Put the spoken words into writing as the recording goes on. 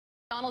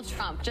Donald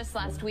Trump, just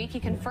last week, he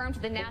confirmed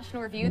to the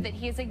National Review that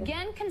he is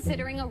again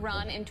considering a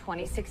run in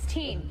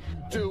 2016.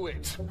 Do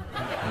it. Do it.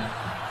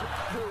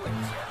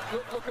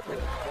 Look at me.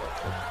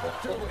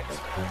 Do it.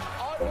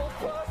 I will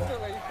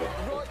personally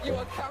write you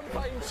a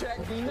campaign check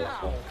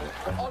now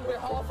on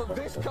behalf of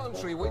this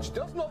country, which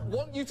does not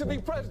want you to be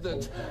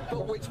president,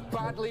 but which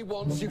badly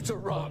wants you to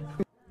run.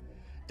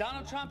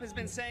 Donald Trump has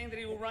been saying that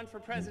he will run for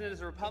president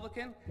as a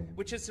Republican,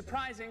 which is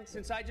surprising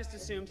since I just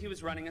assumed he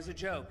was running as a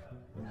joke.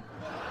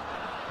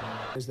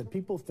 Is that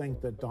people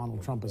think that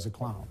Donald Trump is a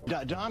clown.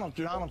 Donald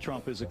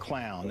Trump is a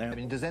clown. I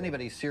mean, does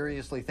anybody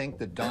seriously think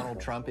that Donald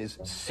Trump is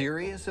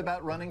serious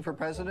about running for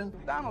president?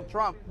 Donald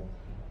Trump,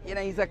 you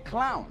know, he's a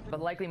clown. But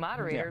the likely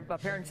moderator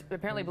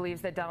apparently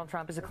believes that Donald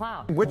Trump is a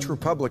clown. Which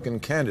Republican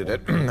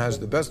candidate has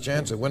the best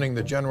chance of winning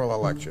the general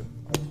election?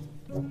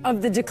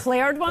 Of the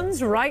declared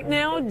ones, right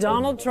now,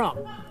 Donald Trump.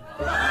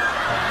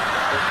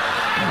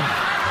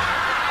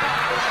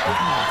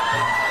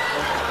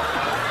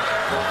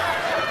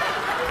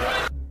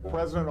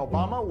 President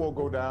Obama will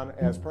go down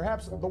as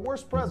perhaps the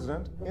worst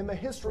president in the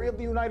history of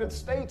the United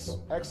States!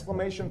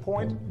 Exclamation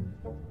point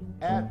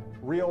at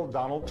real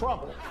Donald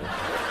Trump.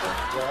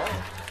 Well,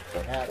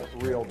 at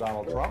real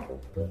Donald Trump,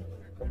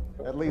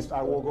 at least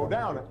I will go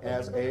down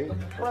as a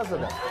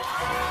president.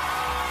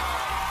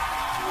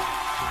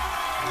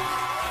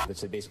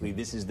 So basically,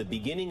 this is the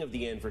beginning of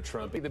the end for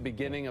Trump. The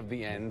beginning of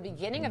the end.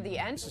 Beginning of the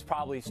end? This is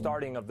probably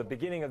starting of the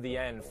beginning of the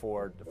end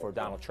for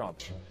Donald Trump.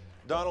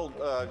 Donald,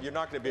 you're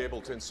not going to be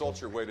able to insult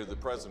your way to the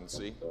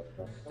presidency.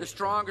 The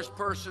strongest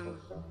person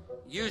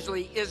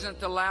usually isn't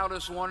the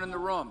loudest one in the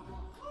room.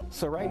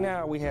 So right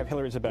now we have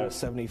Hillary's about a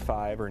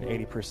 75 or an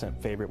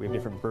 80% favorite. We have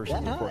different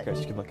versions of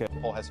forecasts you can look at.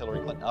 The poll has Hillary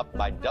Clinton up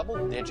by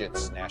double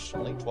digits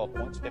nationally, 12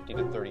 points,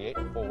 50-38,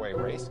 a four-way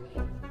race.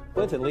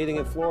 Clinton leading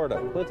in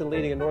Florida, Clinton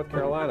leading in North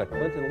Carolina,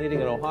 Clinton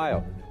leading in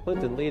Ohio,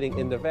 Clinton leading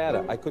in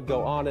Nevada. I could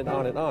go on and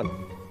on and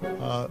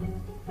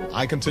on.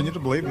 I continue to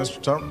believe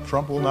Mr.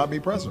 Trump will not be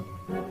president.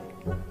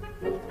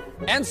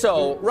 And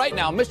so, right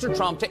now, Mr.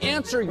 Trump, to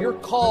answer your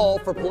call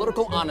for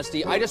political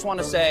honesty, I just want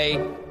to say,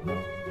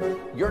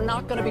 you're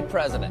not going to be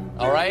president,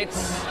 all right?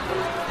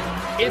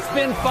 It's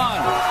been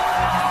fun.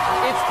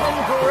 It's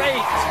been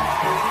great.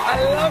 I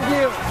love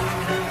you.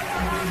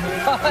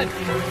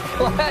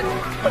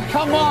 But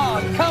come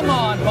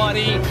on,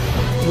 buddy.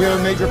 We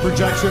have a major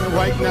projection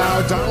right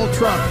now. Donald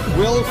Trump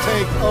will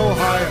take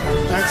Ohio.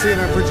 And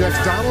CNN projects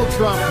Donald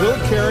Trump will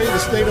carry the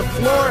state of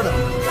Florida.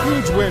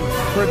 Huge win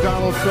for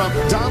Donald Trump.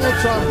 Donald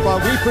Trump,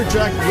 we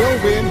project, will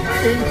win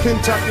in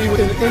Kentucky,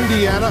 in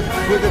Indiana,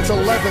 with its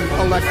 11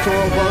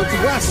 electoral votes.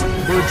 West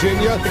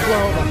Virginia,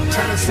 Oklahoma,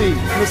 Tennessee,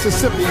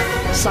 Mississippi,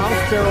 South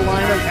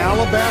Carolina,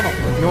 Alabama,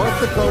 North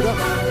Dakota,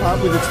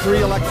 with its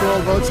 3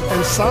 electoral votes,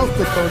 and South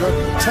Dakota,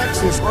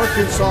 Texas,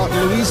 Arkansas,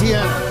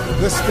 Louisiana,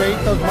 the state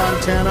of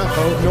Montana,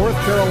 North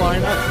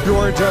Carolina,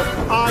 Georgia,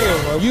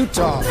 Iowa,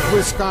 Utah,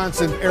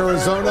 Wisconsin,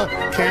 Arizona,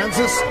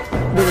 Kansas,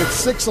 with its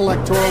 6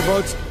 electoral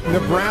votes,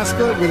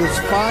 Nebraska with its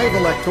 5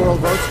 electoral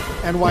votes,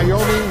 and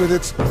Wyoming with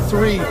its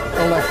 3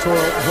 electoral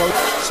votes.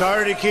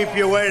 Sorry to keep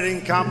you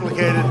waiting,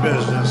 complicated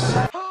business.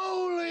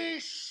 Holy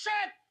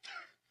shit!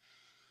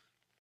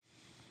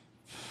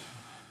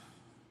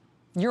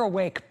 You're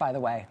awake, by the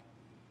way.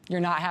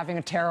 You're not having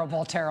a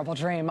terrible, terrible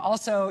dream.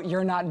 Also,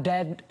 you're not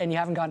dead and you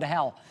haven't gone to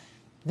hell.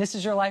 This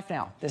is your life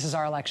now. This is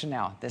our election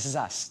now. This is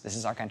us. This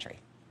is our country.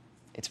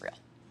 It's real.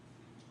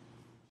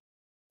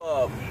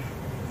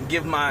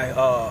 Give my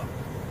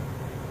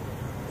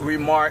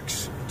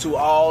remarks to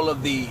all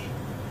of the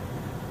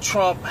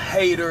Trump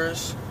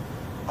haters,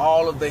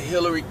 all of the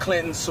Hillary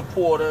Clinton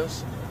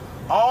supporters,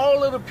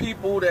 all of the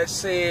people that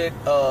said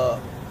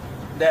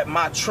that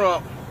my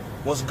Trump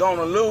was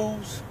gonna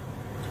lose.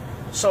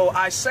 So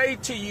I say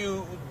to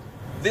you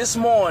this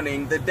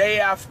morning, the day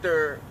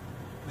after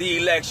the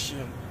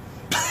election,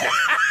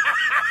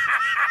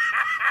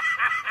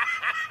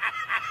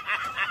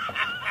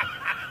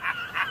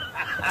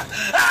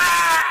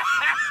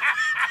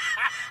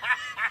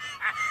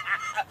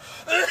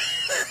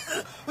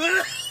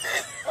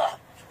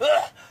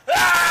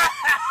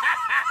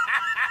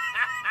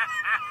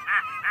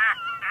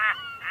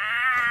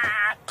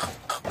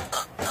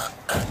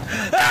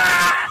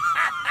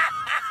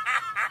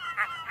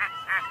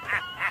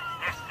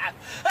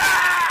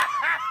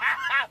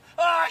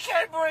 I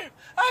can't breathe.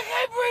 I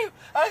can't breathe.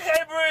 I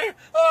can't breathe.